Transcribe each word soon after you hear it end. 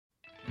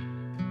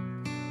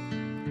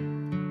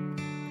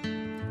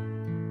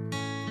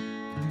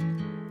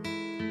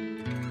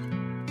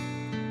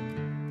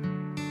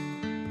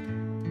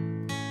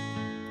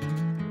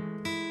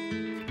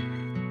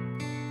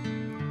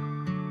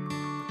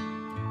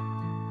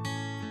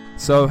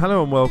So,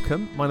 hello and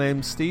welcome. My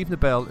name's Steve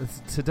Nobel, and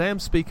today I'm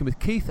speaking with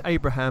Keith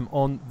Abraham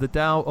on the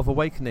Tao of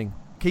Awakening.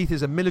 Keith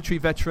is a military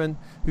veteran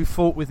who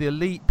fought with the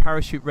elite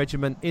parachute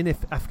regiment in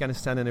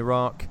Afghanistan and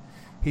Iraq.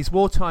 His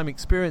wartime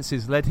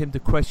experiences led him to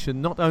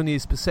question not only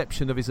his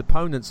perception of his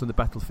opponents on the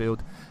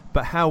battlefield,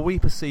 but how we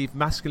perceive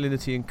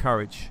masculinity and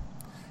courage.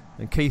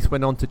 And Keith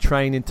went on to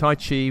train in Tai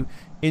Chi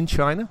in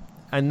China,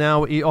 and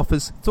now he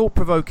offers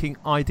thought-provoking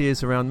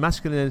ideas around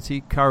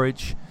masculinity,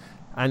 courage,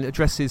 and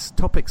addresses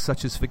topics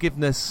such as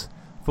forgiveness,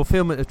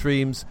 fulfillment of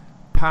dreams,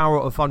 power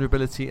of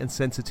vulnerability and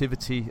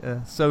sensitivity.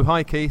 So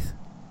hi Keith.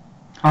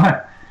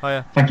 Hi.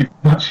 Hiya. Thank you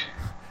very much.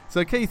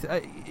 So Keith,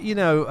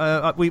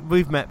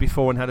 we've met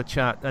before and had a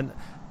chat, and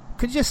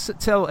could you just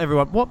tell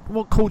everyone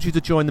what called you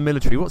to join the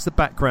military? What's the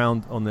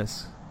background on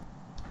this?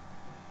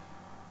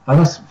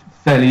 That's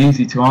fairly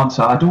easy to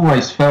answer. I'd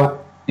always felt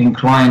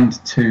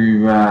inclined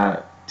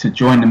to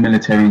join the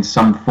military in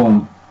some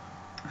form.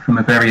 From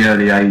a very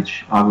early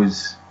age, I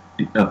was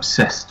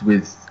obsessed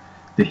with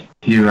the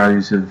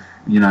heroes of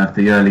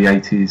the early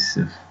 80s,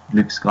 of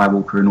Luke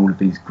Skywalker and all of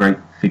these great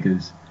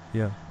figures.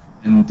 Yeah.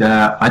 And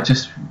I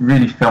just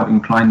really felt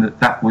inclined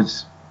that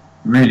was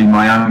really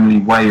my only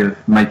way of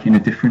making a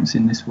difference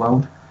in this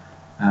world.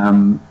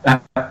 And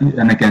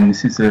again,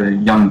 this is a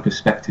young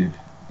perspective.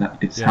 That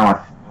it's how I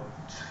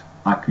felt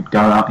I could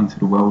go out into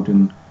the world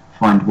and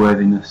find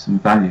worthiness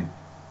and value.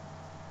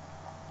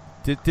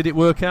 Did it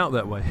work out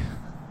that way?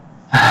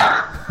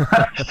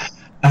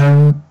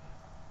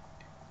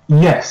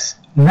 Yes.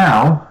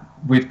 Now,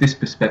 with this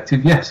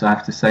perspective, yes, I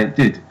have to say it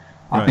did.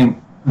 Right. I think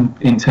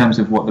in terms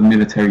of what the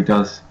military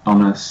does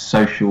on a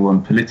social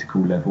and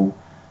political level,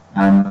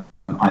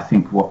 I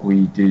think what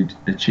we did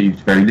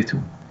achieved very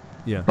little.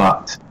 Yeah.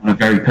 But on a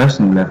very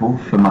personal level,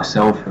 for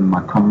myself and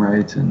my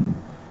comrades and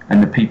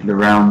the people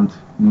around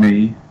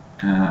me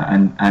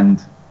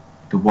and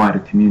the wider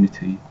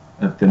community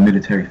of the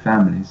military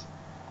families,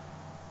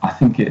 I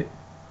think it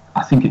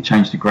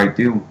changed a great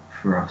deal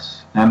for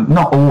us.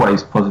 Not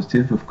always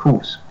positive, of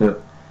course,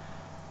 but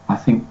I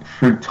think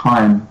through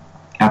time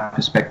our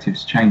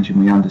perspectives change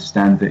and we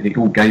understand that it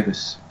all gave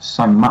us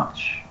so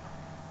much.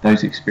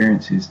 Those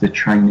experiences, the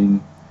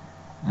training,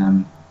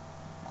 even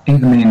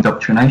the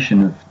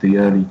indoctrination of the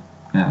early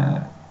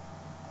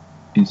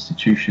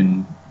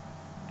institution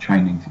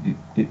trainings,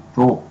 it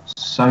brought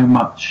so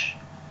much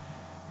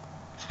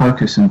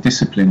focus and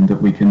discipline that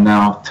we can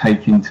now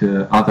take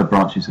into other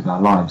branches of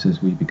our lives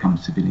as we become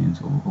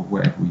civilians or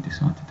whatever we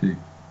decide to do.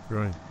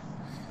 Right.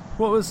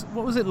 What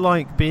was it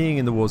like being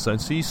in the war zone?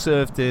 So you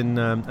served in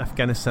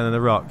Afghanistan and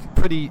Iraq,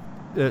 pretty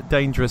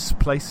dangerous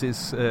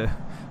places,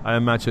 I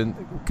imagine.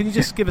 Can you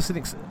just give us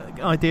an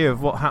idea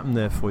of what happened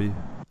there for you?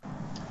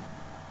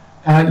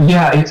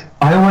 The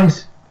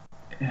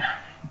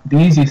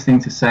easiest thing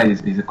to say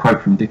is a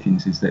quote from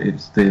Dickens, is that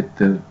it's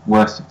the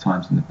worst of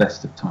times and the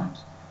best of times.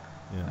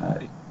 Yeah.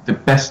 The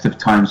best of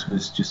times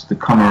was just the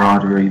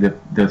camaraderie,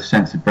 the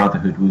sense of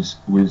brotherhood was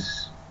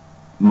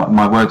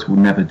my words will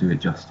never do it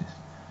justice.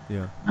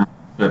 Yeah.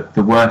 But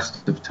the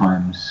worst of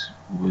times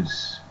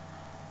was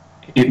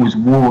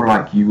war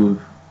like you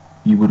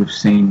would have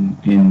seen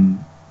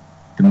in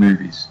the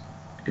movies.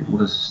 It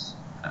was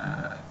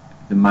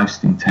the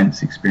most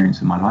intense experience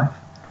of my life.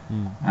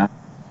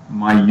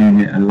 My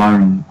unit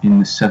alone, in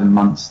the 7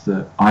 months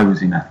that I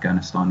was in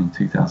Afghanistan in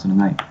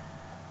 2008,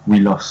 we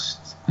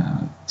lost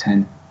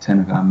 10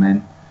 of our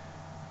men,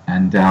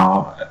 and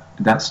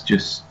that's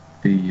just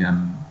the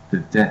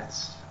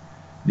deaths.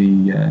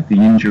 The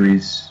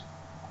injuries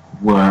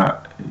were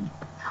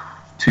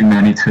too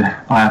many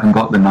I haven't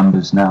got the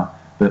numbers now,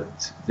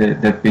 but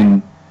they've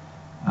been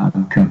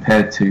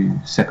compared to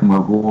Second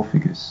World War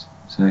figures.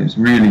 So it was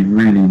really,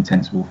 really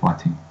intense war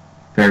fighting,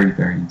 very,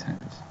 very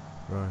intense.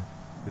 Right,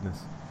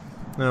 goodness.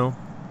 Now,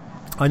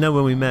 I know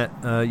when we met,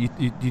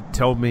 you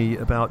told me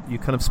about your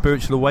kind of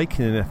spiritual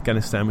awakening in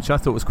Afghanistan, which I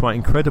thought was quite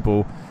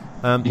incredible.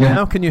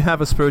 How can you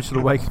have a spiritual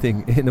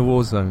awakening in a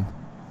war zone?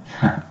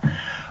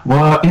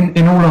 Well,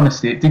 in all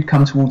honesty, it did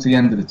come towards the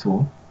end of the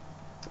tour,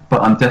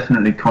 but I'm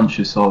definitely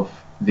conscious of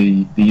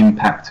the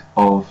impact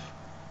of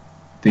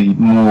the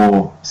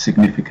more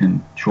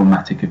significant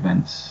traumatic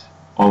events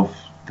of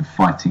the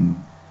fighting.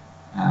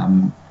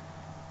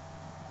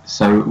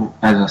 So,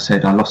 as I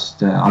said, I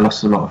lost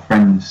a lot of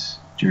friends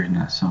during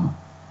that summer,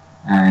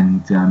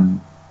 and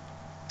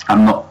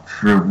I'm not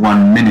for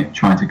 1 minute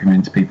trying to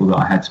convince people that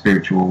I had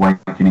spiritual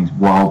awakenings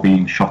while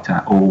being shot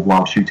at or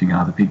while shooting at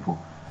other people.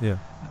 Yeah.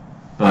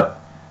 But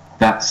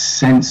that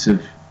sense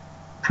of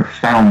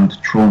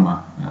profound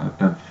trauma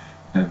of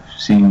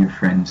seeing your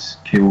friends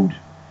killed,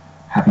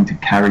 having to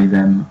carry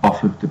them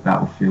off of the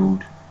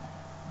battlefield,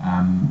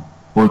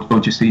 or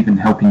just even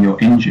helping your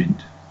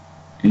injured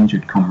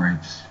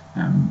comrades.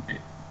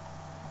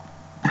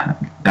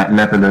 That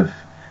level of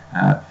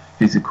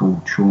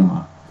physical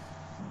trauma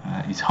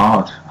is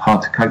hard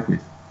to cope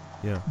with.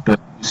 Yeah. But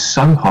it's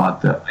so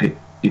hard that it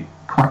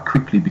quite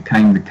quickly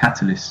became the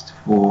catalyst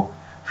for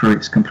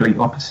its complete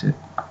opposite.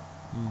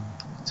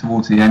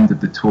 Towards the end of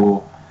the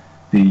tour,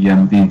 the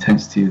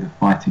intensity of the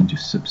fighting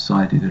just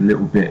subsided a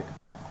little bit,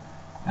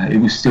 It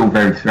was still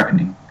very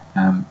threatening,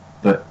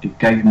 but it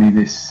gave me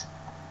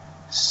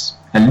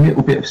a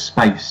little bit of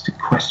space to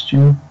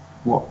question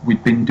what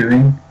we'd been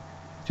doing,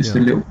 just a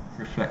little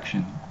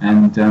reflection,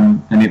 and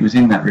it was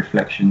in that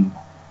reflection,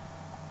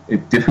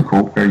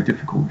 very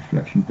difficult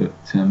reflection, but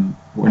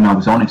when I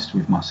was honest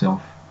with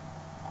myself,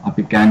 I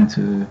began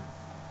to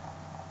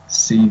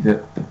see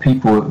that the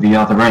people at the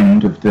other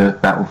end of the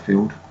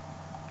battlefield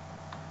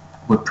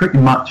were pretty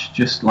much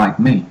just like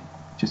me,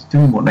 just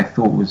doing what they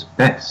thought was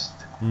best.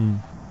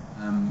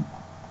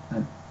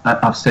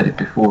 I've said it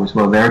before as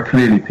well, there are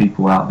clearly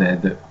people out there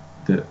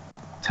that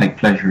take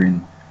pleasure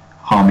in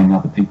harming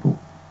other people.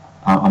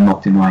 I'm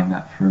not denying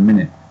that for a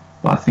minute,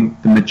 but I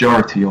think the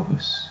majority of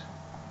us,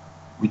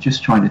 we're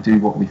just trying to do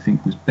what we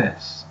think was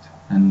best,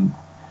 and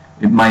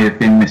it may have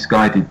been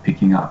misguided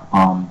picking up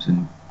arms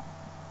and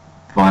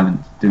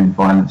doing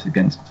violence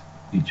against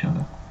each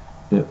other,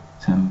 but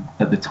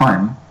at the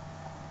time,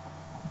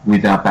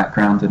 with our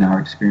background and our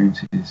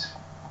experiences,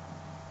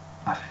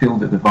 I feel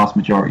that the vast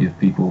majority of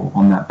people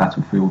on that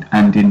battlefield,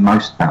 and in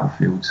most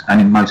battlefields and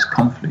in most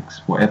conflicts,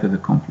 whatever the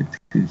conflict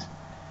is,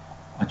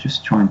 are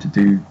just trying to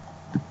do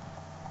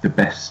the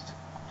best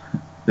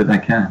that they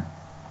can.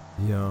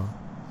 Yeah,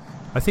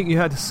 I think you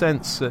had a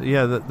sense, that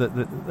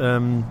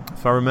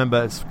if I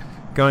remember, it's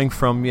going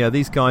from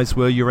these guys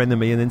were your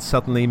enemy, and then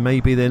suddenly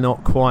maybe they're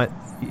not quite.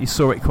 You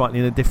saw it quite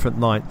in a different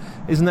light.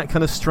 Isn't that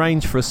kind of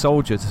strange for a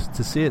soldier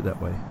to see it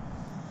that way?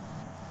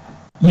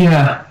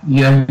 Yeah,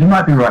 you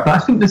might be right, but I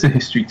think there's a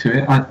history to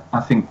it. I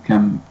think,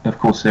 of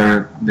course,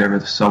 there are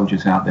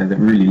soldiers out there that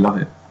really love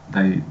it.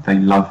 They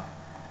love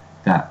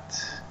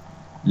that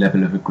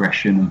level of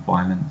aggression and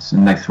violence,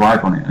 and they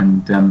thrive on it.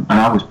 And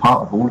I was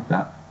part of all of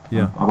that.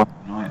 Yeah, I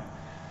won't deny it.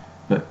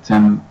 But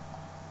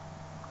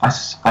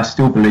I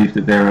still believe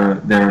that there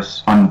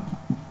are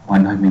by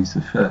no means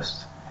the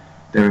first.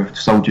 There are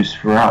soldiers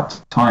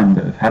throughout time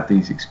that have had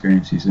these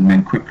experiences and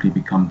then quickly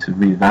become to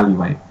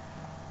reevaluate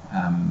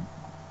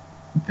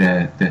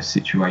their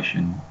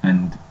situation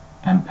and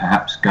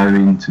perhaps go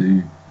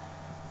into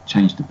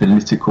change the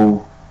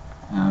political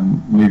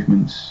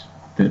movements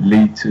that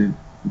lead to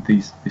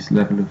this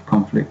level of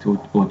conflict,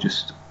 or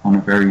just on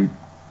a very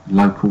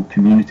local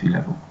community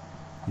level.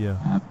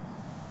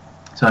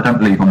 So I don't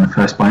believe I'm the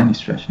first by any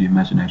stretch of the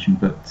imagination,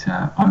 but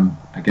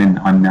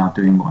I'm now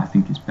doing what I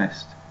think is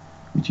best,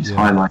 which is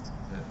highlighting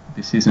that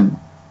this isn't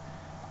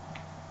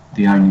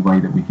the only way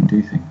that we can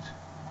do things.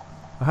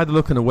 I had a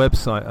look on a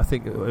website, I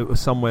think it was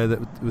somewhere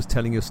that was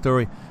telling your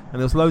story, and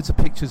there was loads of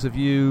pictures of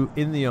you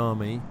in the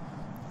army,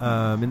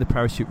 in the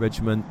parachute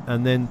regiment,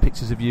 and then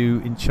pictures of you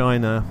in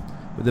China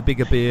with a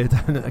bigger beard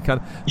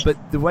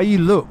but the way you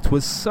looked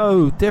was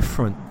so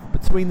different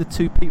between the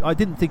two people. I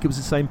didn't think it was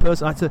the same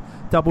person. I had to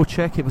double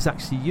check it was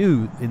actually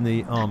you in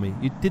the army.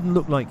 You didn't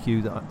look like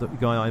you, the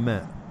guy I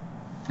met.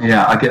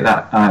 Yeah, I get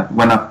that.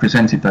 When I've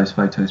presented those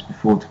photos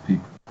before to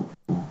people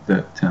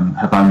that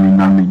have only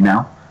known me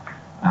now,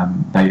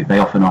 they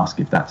often ask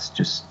if that's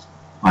just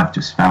I've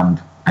just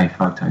found a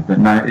photo, but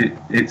no,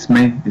 it's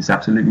me. It's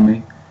absolutely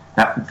me.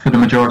 That for the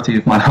majority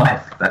of my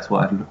life, that's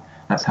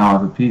how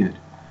I've appeared.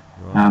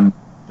 Right.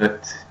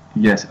 But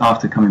yes,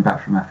 after coming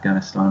back from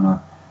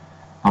Afghanistan,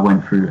 I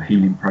went through a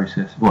healing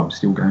process. Well, I'm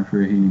still going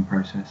through a healing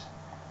process,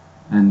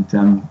 and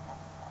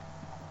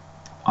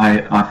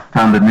I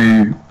found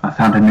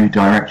a new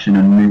direction,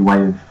 and a new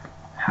way of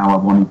how I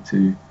wanted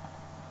to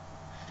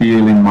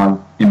feel in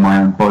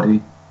my own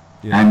body,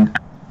 and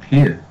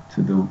appear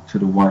to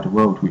the wider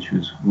world, which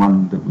was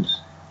one that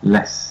was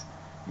less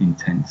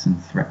intense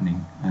and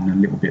threatening and a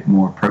little bit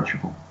more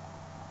approachable.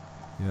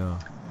 Yeah.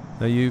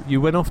 Now you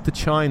went off to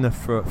China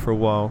for a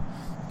while.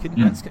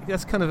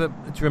 That's kind of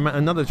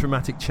another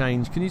dramatic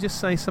change. Can you just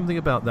say something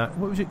about that?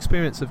 What was your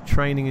experience of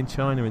training in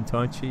China in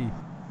Tai Chi?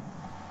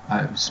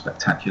 It was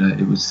spectacular.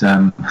 It was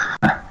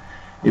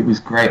it was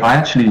great.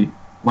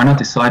 When I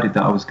decided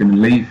that I was going to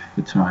leave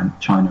for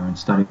China and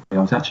study, I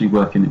was actually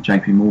working at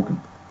JP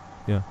Morgan.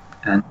 Yeah.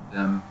 And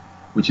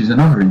which is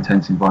another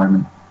intense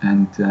environment.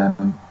 And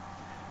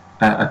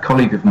a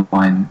colleague of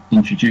mine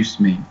introduced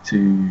me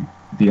to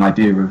the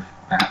idea of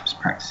perhaps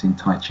practicing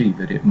Tai Chi,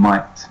 that it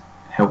might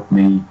help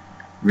me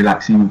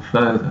relax even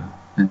further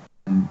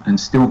and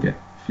still get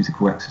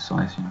physical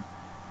exercise,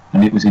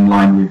 and it was in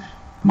line with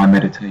my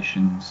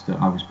meditations that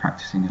I was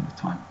practicing at the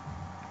time.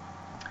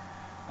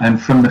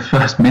 And from the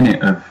first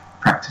minute of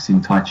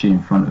practicing Tai Chi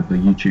in front of a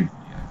YouTube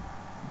video,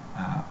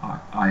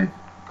 I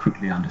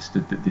quickly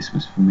understood that this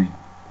was for me.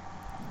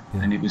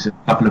 And it was a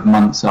couple of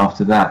months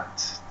after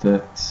that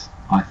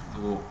I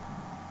thought,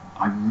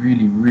 I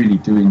really, really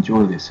do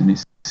enjoy this, and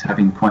it's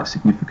having quite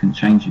significant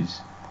changes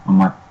on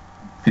my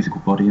physical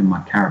body and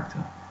my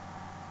character,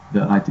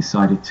 that I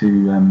decided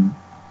to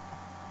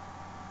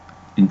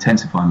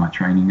intensify my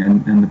training,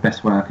 and the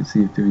best way I could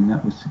see of doing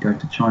that was to go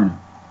to China.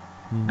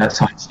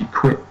 So I actually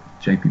quit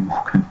JP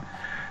Morgan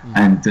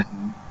and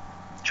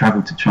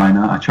travelled to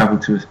China. I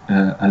travelled to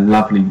a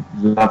lovely,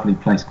 lovely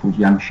place called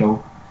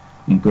Yangzhou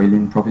in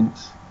Guilin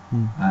province.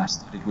 I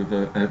studied with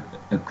a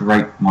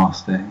great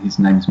master. His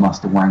name's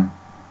Master Wang,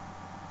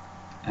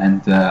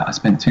 and I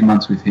spent 2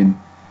 months with him,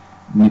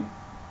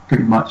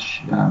 pretty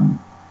much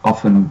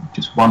often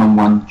just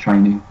one-on-one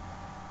training,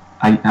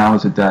 8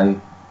 hours a day,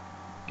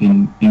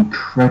 in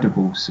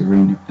incredible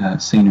scenery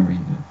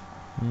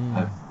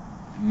of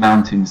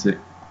mountains that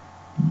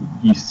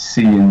you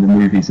see in the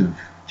movies of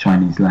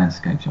Chinese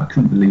landscapes. I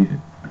couldn't believe it.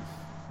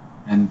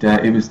 And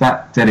it was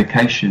that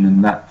dedication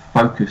and that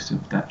focus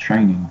of that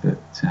training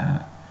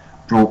that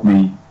brought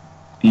me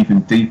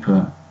even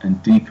deeper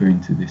and deeper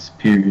into this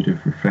period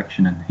of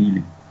reflection and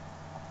healing.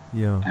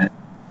 Yeah. And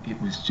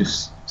it was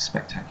just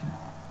spectacular.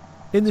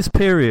 In this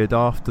period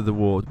after the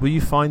war, were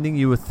you finding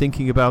you were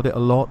thinking about it a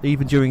lot,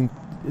 even during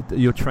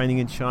your training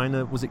in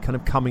China? Was it kind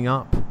of coming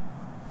up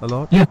a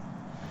lot? Yeah.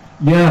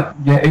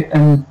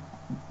 And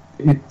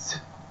it's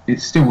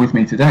still with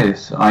me today.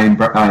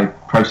 I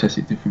process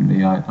it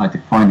differently. I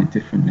define it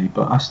differently,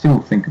 but I still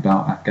think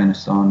about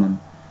Afghanistan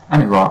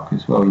and Iraq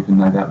as well, even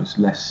though that was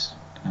less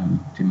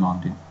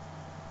demanding.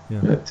 Yeah.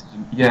 But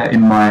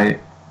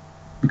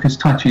because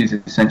Tai Chi is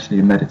essentially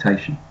a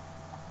meditation.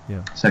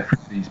 Yeah. So through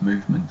these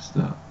movements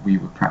that we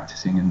were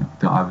practicing and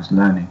that I was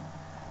learning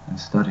and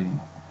studying,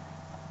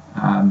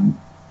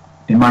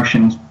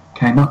 emotions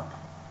came up,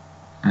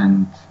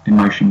 and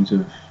emotions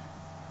of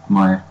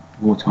my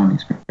wartime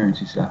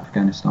experiences in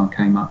Afghanistan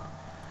came up.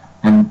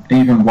 And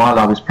even while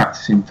I was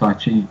practicing Tai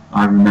Chi,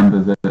 I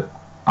remember that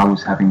I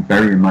was having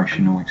very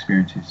emotional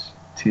experiences,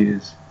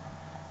 tears,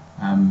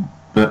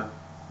 but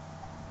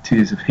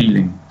tears of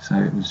healing. So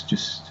it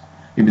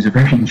was a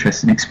very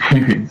interesting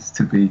experience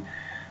to be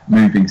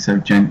moving so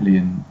gently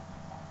and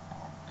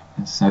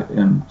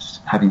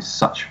having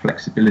such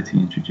flexibility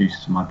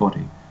introduced to my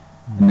body,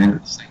 and then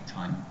at the same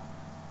time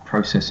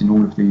processing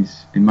all of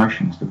these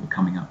emotions that were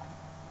coming up.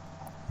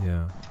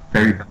 Yeah.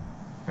 Very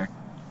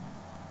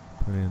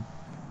brilliant.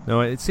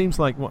 No, it seems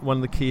like one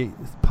of the key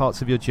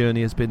parts of your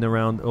journey has been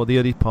around, or the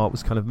early part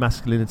was kind of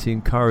masculinity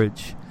and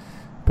courage.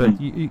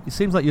 But it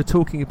seems like you're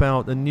talking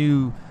about a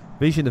new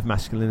vision of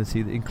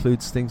masculinity that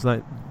includes things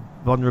like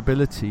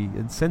vulnerability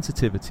and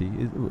sensitivity.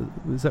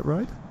 Is that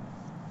right?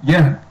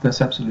 Yeah,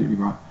 that's absolutely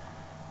right.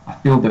 I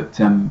feel that,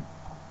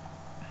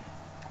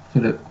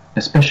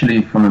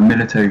 especially from a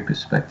military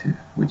perspective,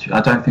 which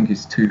I don't think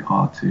is too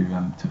hard to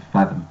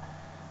fathom,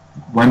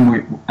 when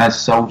we, as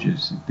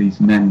soldiers, these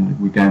men,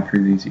 we're going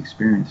through these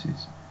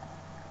experiences,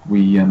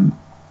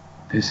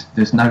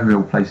 there's no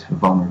real place for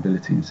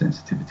vulnerability and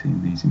sensitivity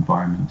in these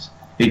environments.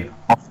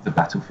 Off the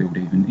battlefield,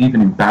 even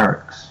in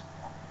barracks,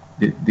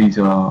 these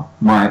are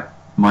my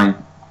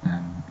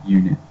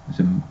unit is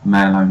a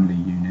male-only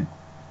unit,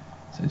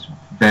 so it's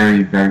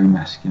very, very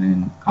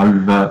masculine,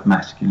 overt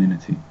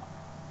masculinity.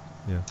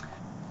 Yeah.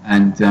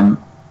 And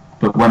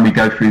but when we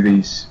go through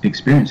these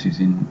experiences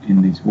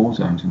in these war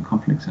zones and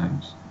conflict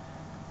zones,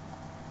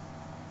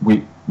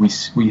 we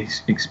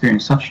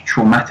experience such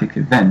traumatic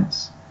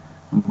events,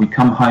 and we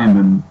come home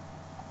and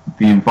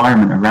the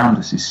environment around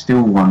us is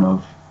still one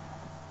of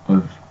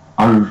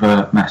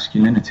overt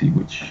masculinity,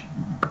 which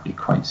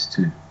equates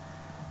to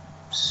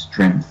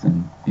strength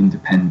and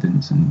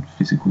independence and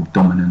physical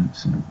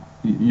dominance, and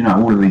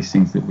all of these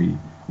things that we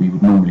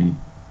would normally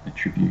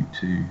attribute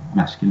to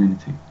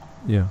masculinity.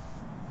 Yeah.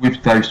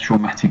 With those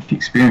traumatic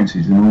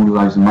experiences and all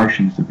of those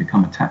emotions that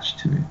become attached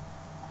to it,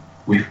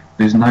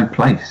 there's no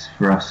place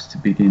for us to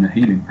begin a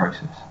healing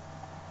process.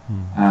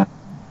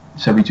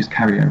 So we just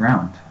carry it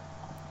around,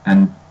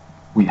 and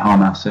we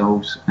harm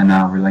ourselves and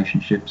our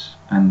relationships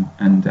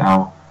and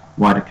our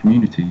wider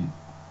community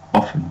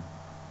often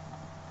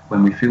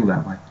when we feel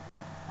that way.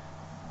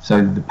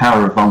 So the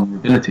power of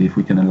vulnerability, if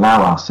we can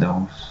allow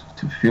ourselves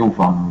to feel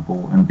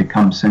vulnerable and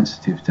become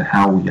sensitive to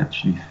how we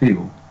actually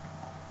feel,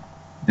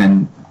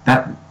 then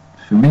that,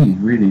 for me,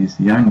 really is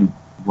the only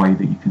way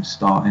that you can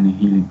start any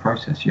healing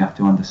process. You have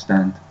to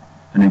understand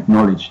and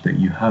acknowledge that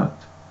you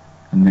hurt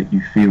and that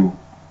you feel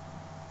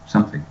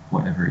something,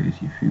 whatever it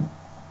is you feel.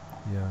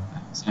 Yeah.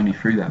 It's only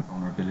through that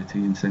vulnerability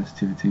and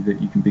sensitivity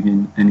that you can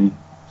begin any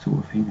sort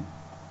of healing.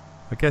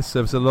 I guess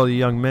there was a lot of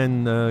young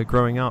men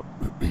growing up,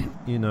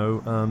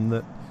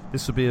 that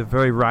this would be a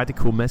very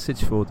radical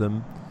message for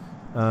them.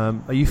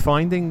 Are you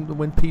finding that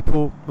when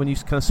you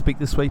kind of speak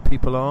this way,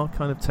 people are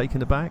kind of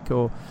taken aback,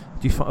 or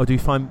do you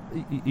find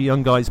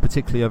young guys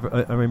particularly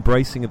are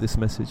embracing of this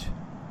message?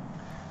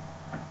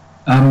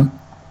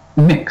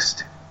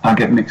 Mixed. I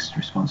get mixed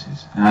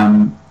responses.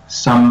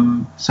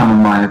 Some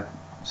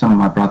of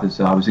my brothers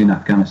that I was in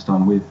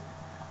Afghanistan with,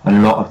 a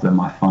lot of them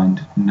I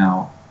find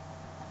now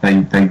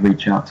they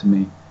reach out to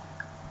me,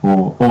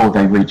 or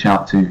they reach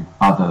out to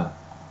other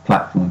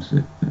platforms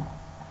that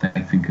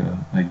they think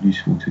are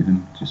useful to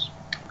them, just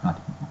like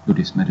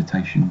Buddhist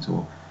meditations,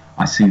 or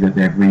I see that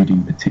they're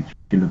reading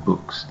particular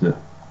books that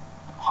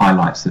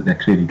highlights that they're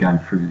clearly going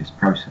through this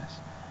process.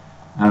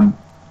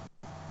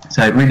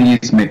 So it really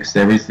is mixed.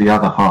 There is the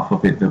other half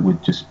of it that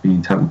would just be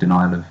in total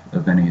denial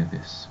of any of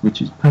this,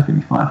 which is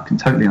perfectly fine. I can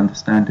totally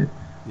understand it,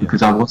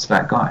 because I was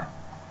that guy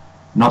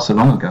not so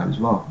long ago as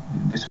well.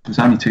 This was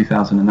only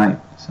 2008,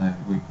 so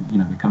we're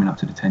coming up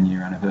to the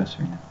 10-year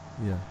anniversary now.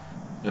 Yeah.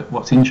 But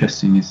what's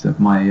interesting is that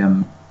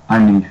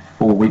only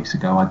 4 weeks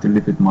ago, I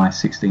delivered my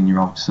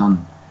 16-year-old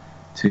son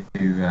to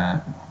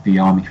the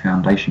Army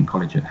Foundation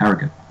College at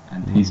Harrogate,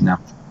 and he's now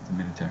in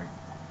the military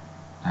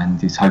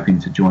and is hoping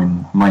to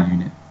join my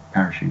unit,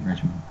 Parachute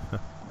Regiment.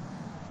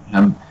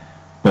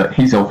 But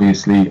he's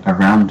obviously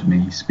around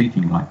me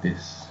speaking like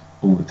this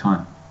all the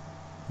time,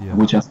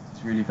 which I think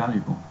is really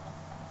valuable.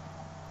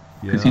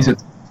 Because he's a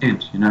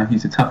kid,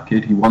 he's a tough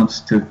kid. He wants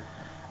to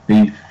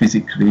be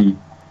physically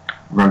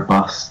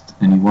robust,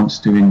 and he wants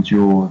to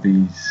endure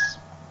these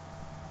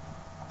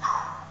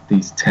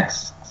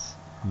tests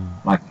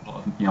like a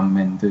lot of young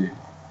men do.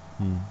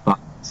 But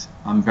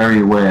I'm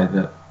very aware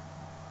that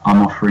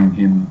I'm offering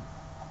him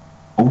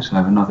also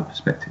another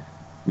perspective,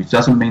 which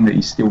doesn't mean that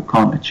he still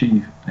can't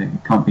achieve, he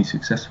can't be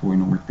successful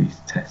in all of these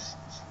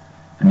tests,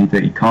 and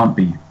that he can't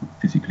be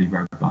physically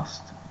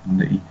robust, and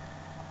that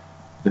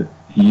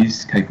he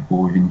is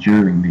capable of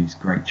enduring these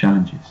great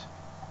challenges,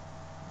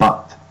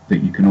 but that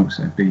you can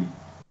also be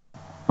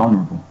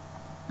vulnerable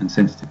and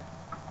sensitive.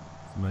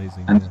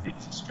 Amazing. And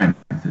it's a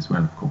strength as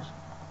well, of course.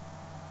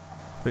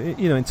 But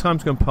in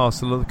times gone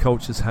past, a lot of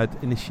cultures had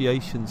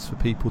initiations for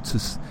people to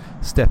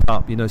step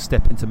up,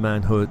 step into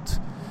manhood.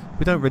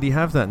 We don't really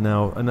have that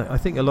now, and I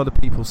think a lot of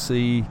people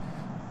see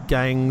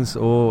gangs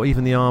or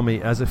even the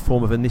army as a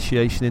form of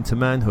initiation into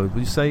manhood.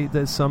 Would you say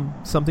there's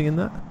something in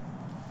that?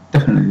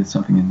 Definitely, there's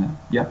something in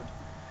that.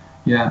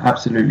 Yeah,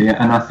 absolutely.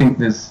 And I think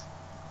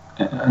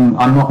and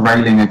I'm not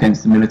railing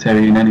against the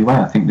military in any way.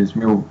 I think there's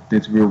real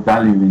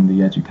value in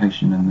the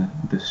education and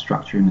the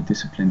structure and the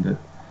discipline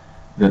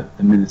that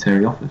the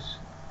military offers.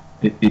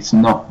 It's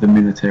not the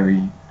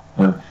military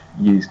of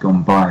years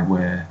gone by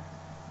where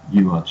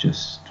you are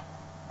just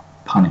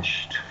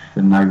punished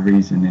for no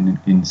reason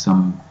in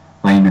some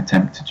vain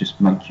attempt to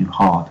just make you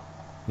hard.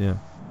 Yeah.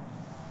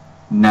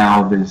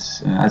 Now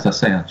there's, as I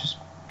say, I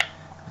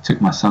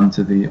took my son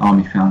to the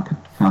Army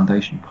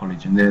Foundation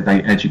College, and there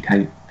they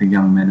educate the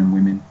young men and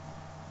women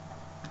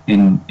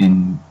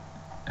in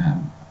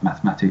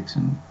mathematics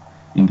and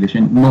English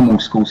and normal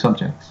school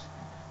subjects.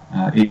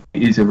 It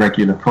is a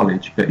regular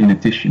college, but in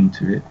addition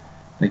to it,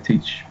 they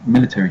teach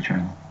military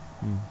training,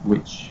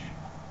 which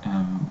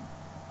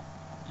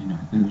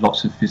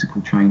lots of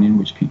physical training,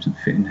 which keeps them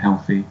fit and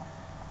healthy.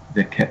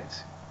 They're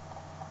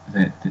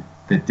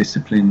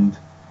disciplined.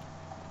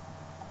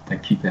 They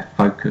keep their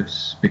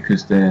focus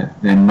because they're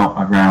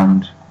not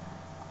around.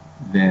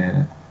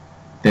 They're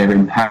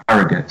in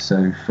Harrogate,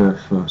 so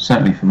for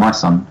certainly for my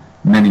son,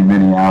 many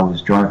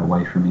hours drive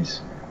away from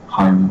his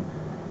home,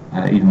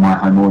 either my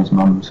home or his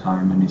mum's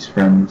home and his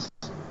friends.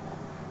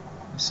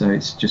 So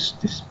it's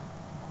just this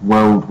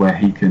world where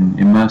he can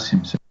immerse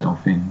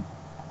himself in,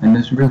 and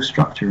there's real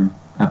structure,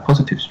 a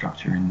positive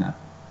structure in that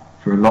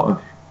for a lot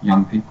of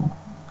young people.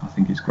 I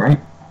think it's great.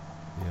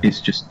 Yeah.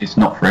 It's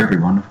not for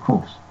everyone, of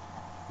course,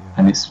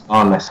 and it's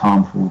far less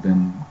harmful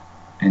than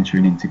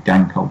entering into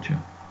gang culture.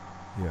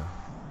 Yeah,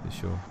 for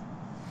sure.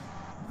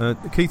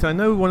 Keith, I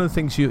know one of the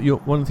things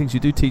you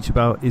do teach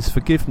about is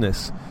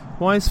forgiveness.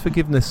 Why is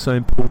forgiveness so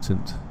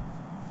important?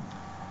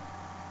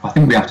 I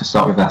think we have to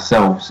start with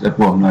ourselves.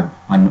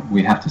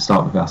 We have to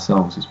start with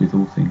ourselves, as with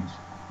all things.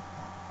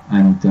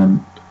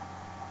 And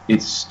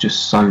it's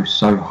just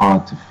so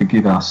hard to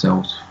forgive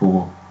ourselves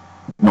for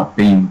not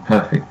being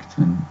perfect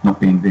and not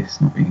being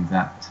this, not being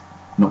that,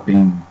 not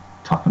being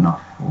tough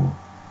enough,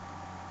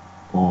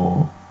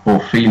 or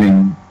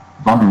feeling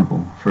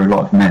vulnerable. For a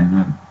lot of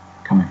men,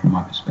 coming from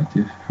my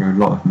perspective, for a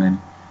lot of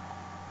men,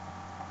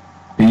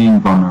 being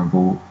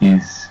vulnerable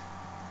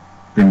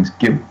brings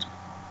guilt.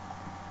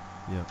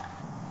 Yeah.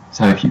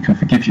 So if you can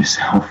forgive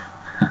yourself,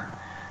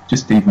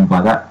 just even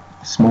by that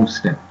small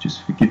step,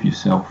 just forgive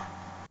yourself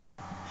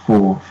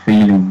for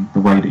feeling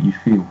the way that you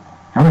feel.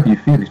 However you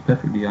feel is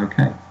perfectly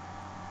okay.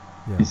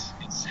 Yeah.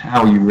 It's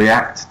how you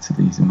react to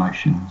these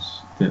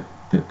emotions that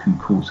can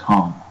cause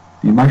harm.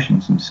 The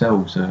emotions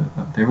themselves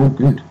they're all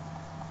good.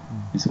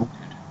 It's all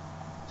good.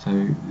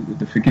 So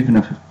the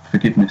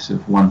forgiveness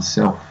of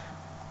oneself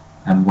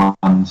and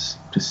one's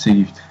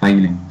perceived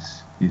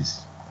failings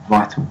is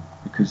vital,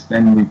 because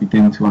then we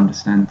begin to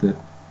understand that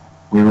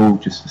we're all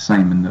just the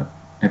same, and that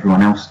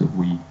everyone else that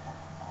we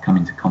come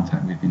into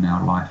contact with in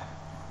our life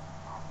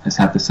has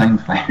had the same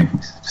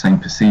failings, same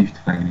perceived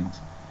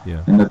failings,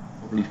 and that they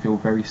probably feel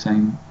very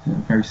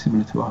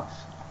similar to us,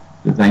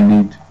 that they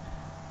need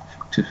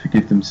to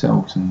forgive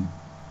themselves, and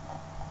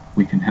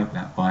we can help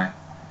that by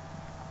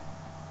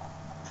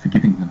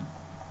forgiving them.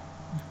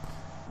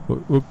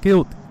 Well,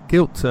 guilt.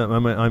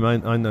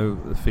 I know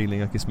the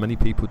feeling. I guess many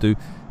people do.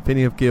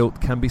 Feeling of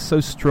guilt can be so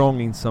strong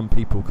in some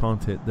people,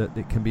 can't it? That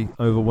it can be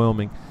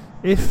overwhelming.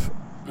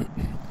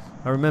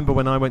 I remember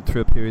when I went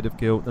through a period of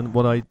guilt, and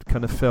what I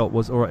kind of felt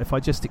was, all right, if I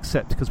just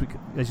accept, because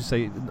as you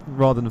say,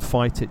 rather than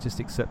fight it, just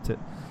accept it.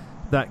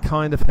 That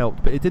kind of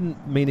helped, but it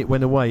didn't mean it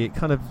went away. It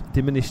kind of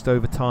diminished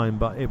over time,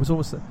 but it was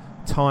almost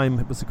time.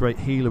 It was a great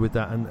healer with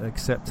that, and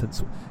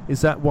acceptance.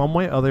 Is that one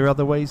way? Are there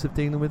other ways of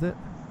dealing with it?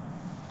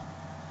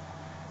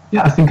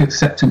 Yeah, I think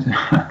acceptance.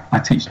 I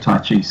teach Tai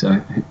Chi, so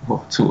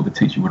what sort of a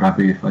teacher would I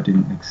be if I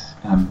didn't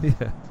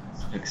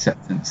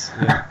acceptance.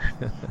 Yeah.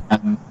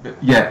 But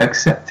yeah,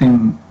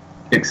 accepting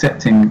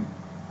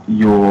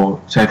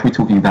your. So if we're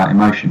talking about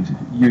emotions, if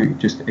you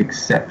just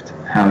accept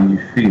how you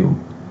feel,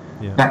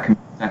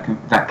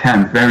 that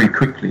can very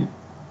quickly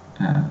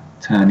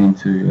turn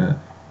into a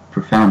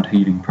profound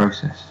healing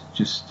process.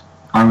 Just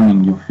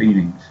owning your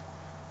feelings.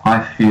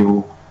 I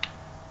feel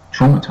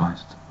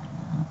traumatized.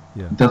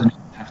 It doesn't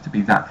have to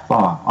be that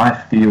far. I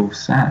feel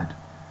sad.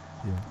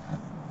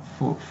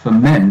 For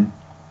men,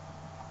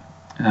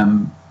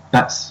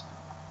 that's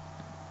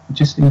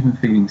just even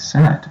feeling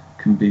sad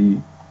can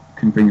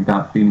bring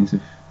about feelings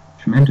of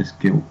tremendous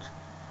guilt,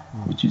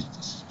 which is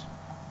just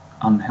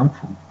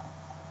unhelpful.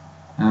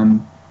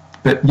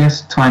 But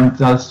yes,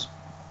 time's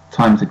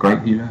a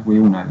great healer. We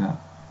all know that.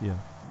 Yeah.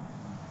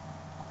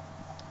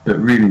 But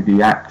really,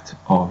 the act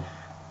of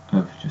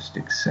just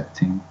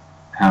accepting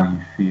how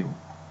you feel,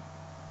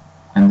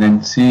 and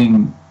then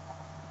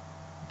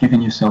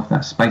giving yourself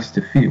that space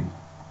to feel,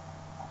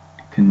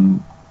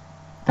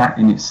 that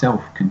in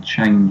itself can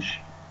change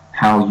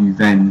how you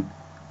then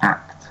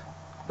act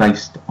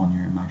based on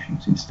your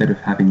emotions. Instead of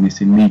having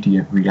this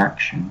immediate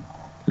reaction,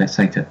 let's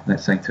say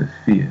to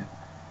fear,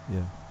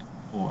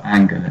 or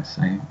anger. Let's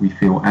say we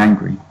feel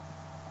angry.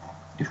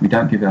 If we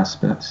don't give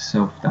ourselves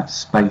that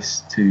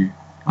space to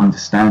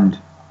understand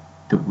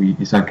that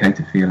it's okay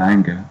to feel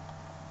anger,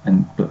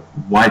 but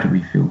why do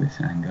we feel this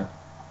anger?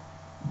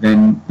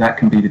 Then that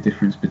can be the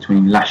difference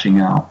between lashing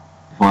out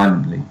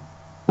violently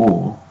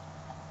or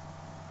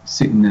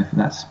sitting there for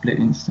that split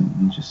instant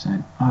and just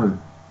saying, oh,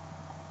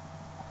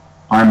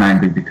 I'm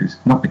angry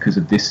not because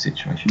of this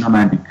situation. I'm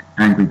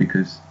angry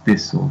because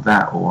this or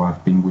that, or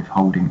I've been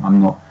withholding.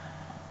 I'm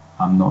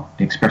not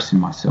expressing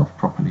myself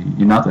properly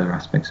in other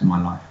aspects of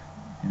my life.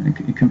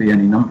 It can be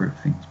any number of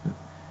things, but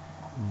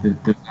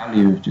the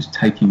value of just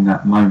taking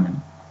that moment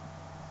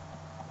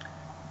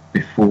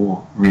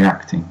before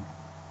reacting,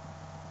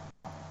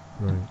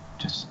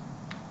 just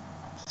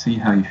see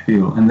how you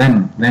feel, and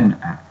then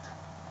act,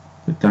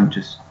 but don't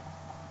just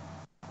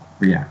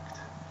react.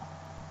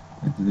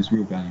 There's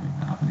real value in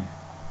that, I believe.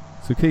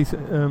 So Keith,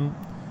 can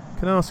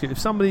I ask you, if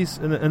somebody's,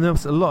 and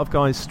there's a lot of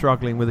guys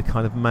struggling with a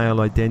kind of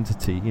male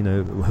identity,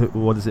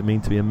 what does it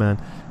mean to be a man?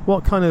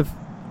 What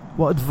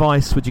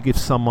advice would you give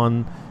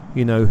someone,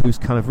 who's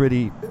kind of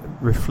really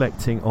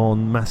reflecting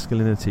on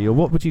masculinity, or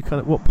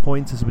what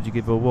pointers would you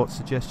give, or what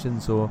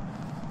suggestions, or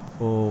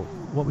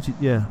what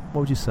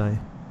would you say?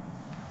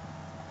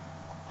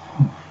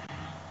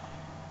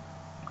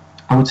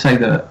 I would say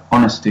that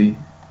honesty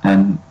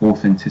and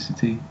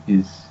authenticity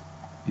is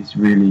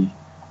really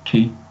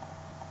key.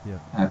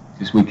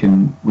 Because we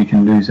can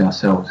lose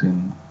ourselves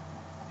in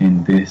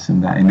this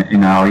and that,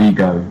 in our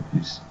ego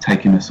is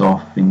taking us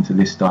off into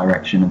this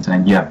direction and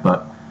saying, yeah,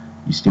 but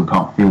you still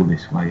can't feel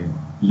this way, or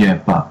yeah,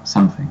 but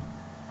something.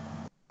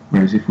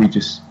 Whereas if we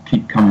just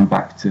keep coming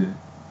back to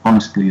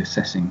honestly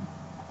assessing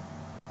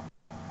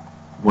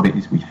what it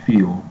is we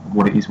feel,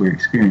 what it is we're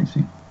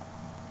experiencing,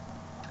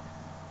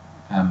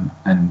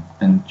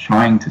 and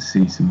trying to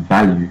see some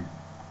value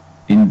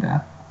in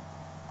that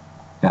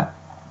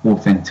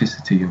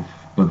authenticity of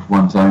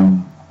one's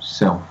own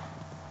self,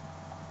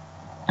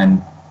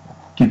 and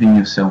giving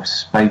yourself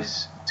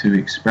space to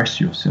express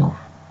yourself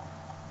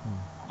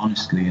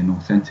honestly and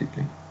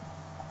authentically.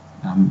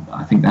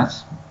 I think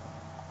that's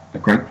a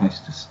great place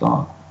to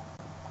start.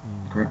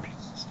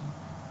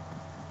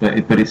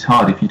 But it's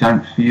hard if you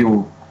don't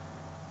feel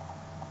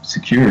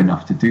secure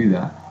enough to do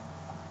that.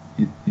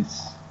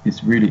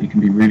 It can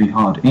be really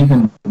hard.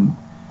 Even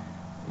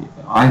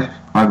I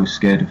was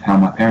scared of how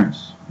my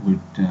parents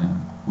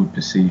would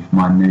perceive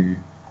my new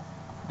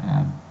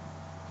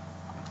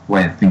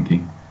way of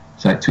thinking.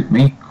 So it took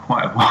me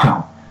quite a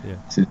while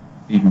to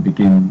even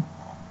begin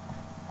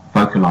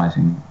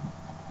vocalizing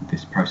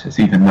this process,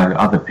 even though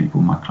other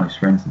people, my close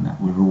friends and that,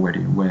 were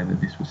already aware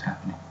that this was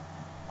happening.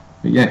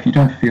 But yeah, if you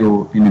don't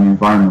feel in an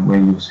environment where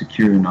you're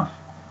secure enough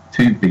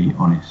to be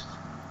honest,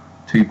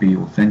 to be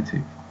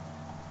authentic,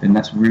 then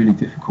that's really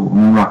difficult.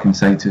 And all I can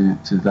say to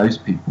those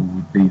people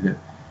would be that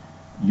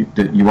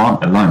you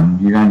aren't alone.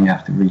 You only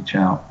have to reach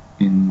out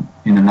in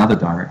another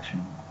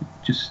direction.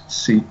 Just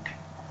seek,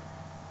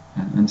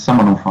 and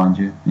someone will find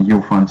you, and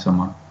you'll find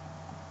someone.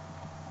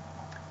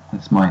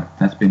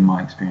 That's been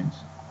my experience.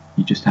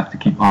 You just have to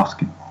keep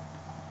asking.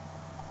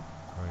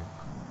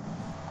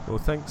 Well,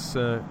 thanks,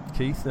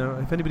 Keith. Now,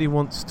 if anybody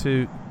wants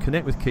to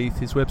connect with Keith,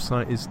 his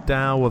website is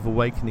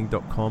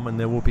daofofawakening.com, and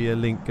there will be a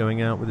link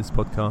going out with this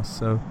podcast.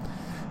 So,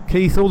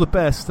 Keith, all the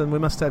best, and we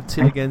must have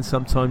tea again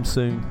sometime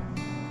soon.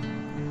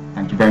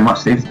 Thank you very much,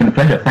 Steve. It's been a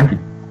pleasure. Thank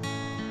you.